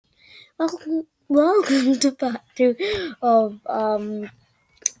Welcome to part 2 of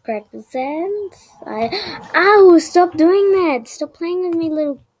practice and Ow! Stop doing that! Stop playing with me,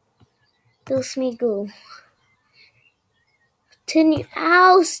 little Smeagol.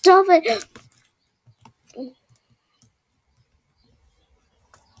 Ow! Stop it!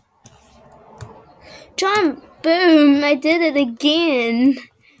 Jump! Boom! I did it again!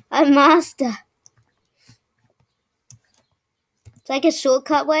 I'm master. It's like a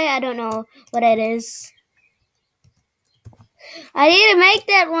shortcut way. I don't know what it is. I need to make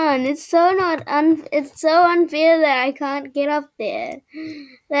that one. It's so it's so unfair that I can't get up there.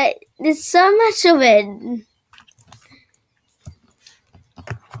 There's so much of it.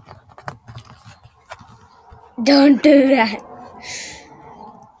 Don't do that.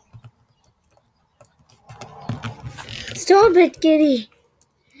 Stop it, kitty.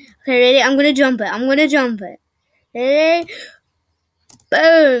 Okay, ready? I'm gonna jump it. Ready?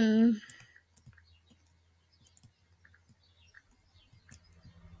 Boom.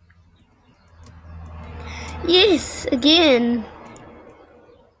 Yes, again.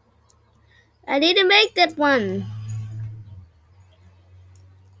 I need to make that one.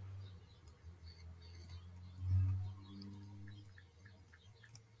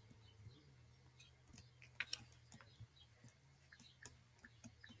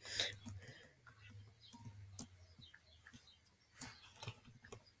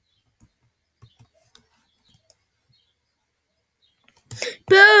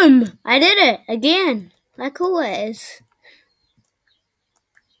 Boom! I did it again, like always.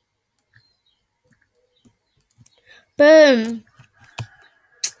 Boom.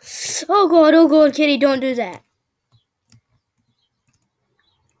 Oh god, kitty, don't do that.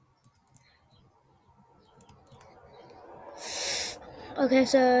 Okay,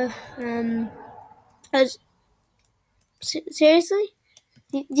 so, seriously?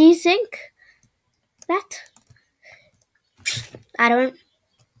 Do you think that? I don't.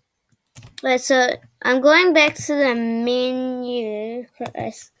 Wait, so I'm going back to the menu.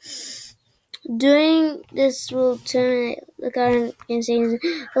 Doing this will terminate the current game season.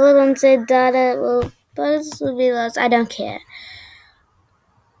 All unsaid data will be lost. I don't care.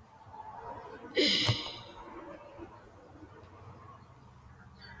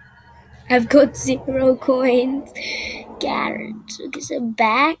 I've got 0 coins. Garrett. Okay, so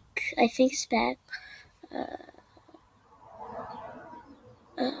back. I think it's back.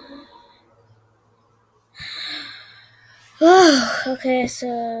 Okay,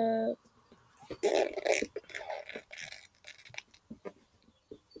 so.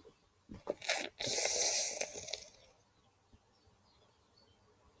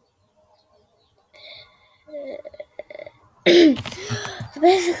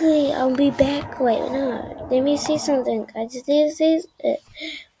 Basically, I'll be back. Wait, no. Let me see something. I just need to see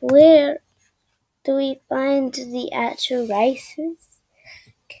where do we find the actual races?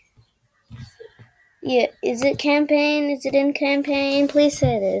 Yeah, is it campaign? Is it in campaign? Please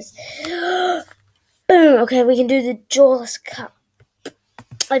say this. Boom! Okay, we can do the Jaws Cup.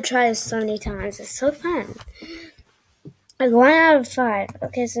 I've tried this so many times. It's so fun. Like 1 out of 5.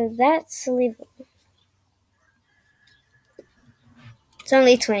 Okay, so that's illegal. It's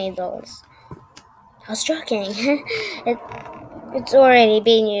only $20. How shocking. It's already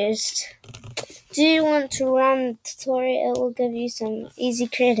being used. Do you want to run the tutorial? It will give you some easy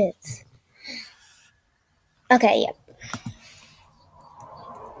credits. Okay, yep.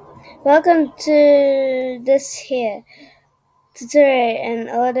 Welcome to this here tutorial. In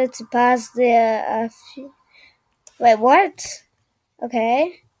order to pass the wait, what?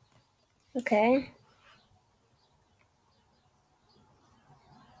 Okay.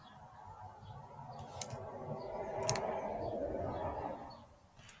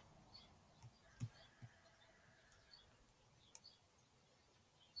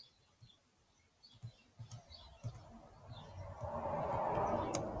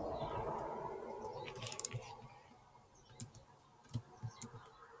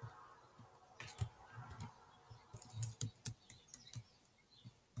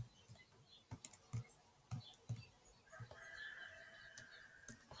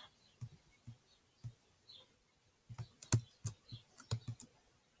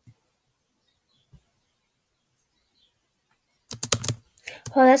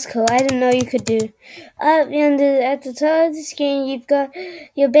 Oh, that's cool. I didn't know you could do. And at the top of the screen, you've got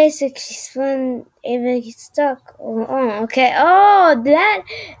your basic spawn if you stuck. Oh, okay. Oh, that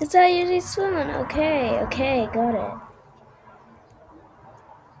is how you spawn. Okay, got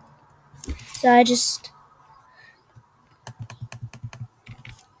it. So I just.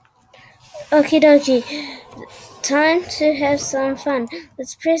 Okie dokie. Time to have some fun.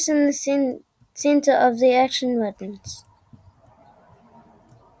 Let's press in the center of the action buttons.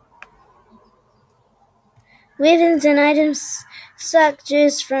 Weapons and items suck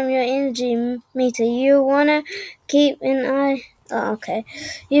juice from your energy meter. You wanna keep an eye. Oh, okay.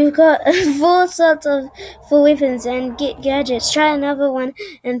 You've got 4 slots for weapons and get gadgets. Try another one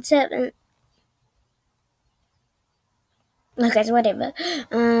and tap. Okay, so whatever.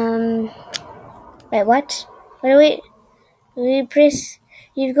 Wait, what? What do we press?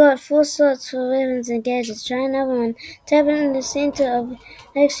 You've got 4 slots for weapons and gadgets. Try another one. Tap in the center of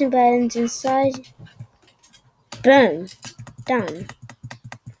action buttons inside. Boom. Done.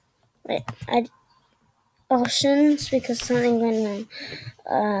 Wait, options because something went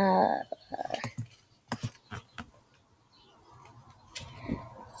wrong.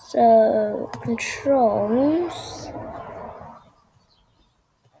 So controls.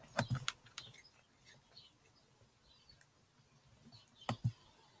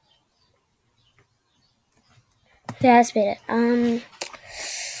 Yeah, that's better.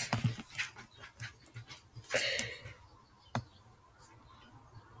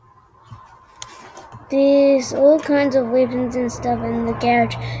 There's all kinds of weapons and stuff in the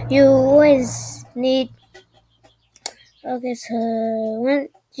garage. You always need. Okay, so once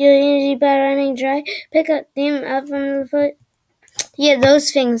your energy bar running dry, pick up them up from the foot. Yeah,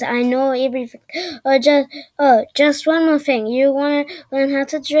 those things. I know everything. Just one more thing. You want to learn how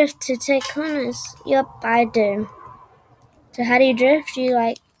to drift to take corners? Yup, I do. So how do you drift?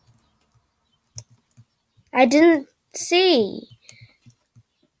 I didn't see.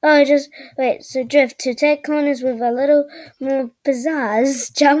 Oh, just wait. So drift to take corners with a little more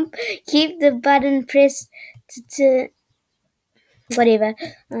pizzazz. Jump. Keep the button pressed to whatever.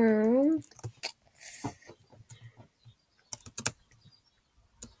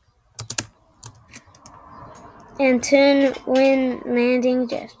 And turn when landing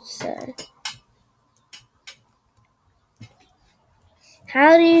drift. So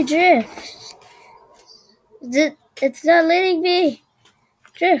how do you drift? It's not letting me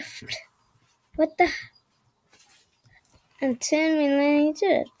drift. What the? And turn when landing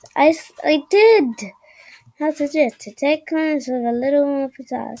drift. I did. How to drift? To take corners with a little more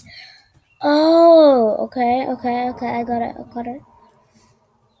pizzazz. Oh, okay. I got it.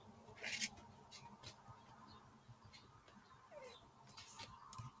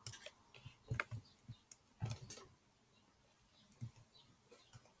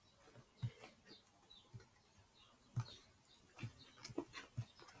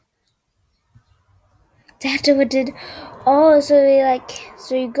 That's what it did. Oh, so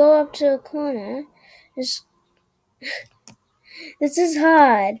you go up to a corner. This is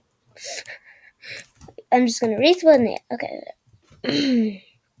hard. I'm just gonna respawn it. Okay.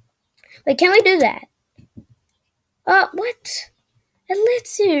 Wait, can we do that? Oh, what? It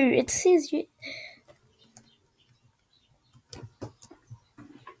lets you. It says you.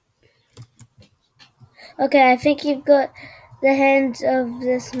 Okay, I think you've got the hands of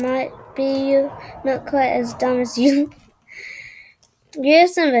this. Might be you. Not quite as dumb as you.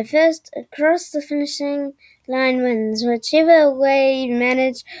 Yes, and the first across the finishing line wins. Whichever way you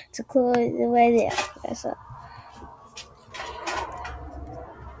manage to claw the way there. That's it.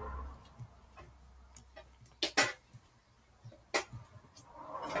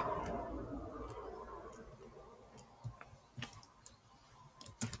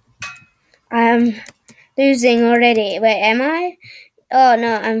 I'm losing already. Wait, am I? Oh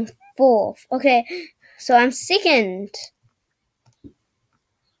no, I'm 4th. Okay, so I'm 2nd.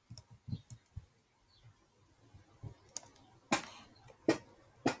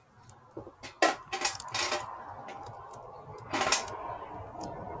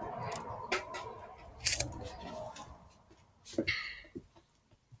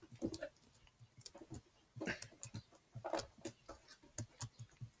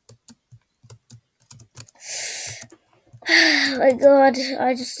 Oh my god,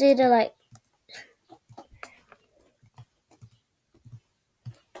 I just need to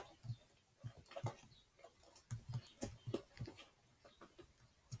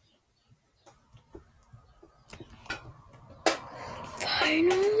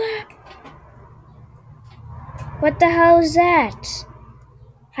final lap. What the hell is that?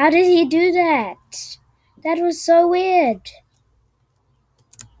 How did he do that? That was so weird.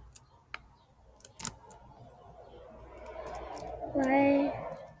 Why?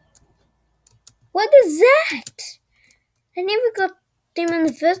 What is that? I never got them on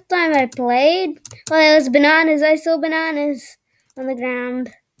the first time I played. Well, it was bananas. I saw bananas on the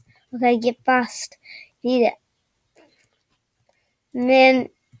ground. Okay, get fast. Need it. And then,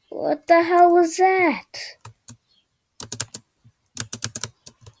 what the hell was that?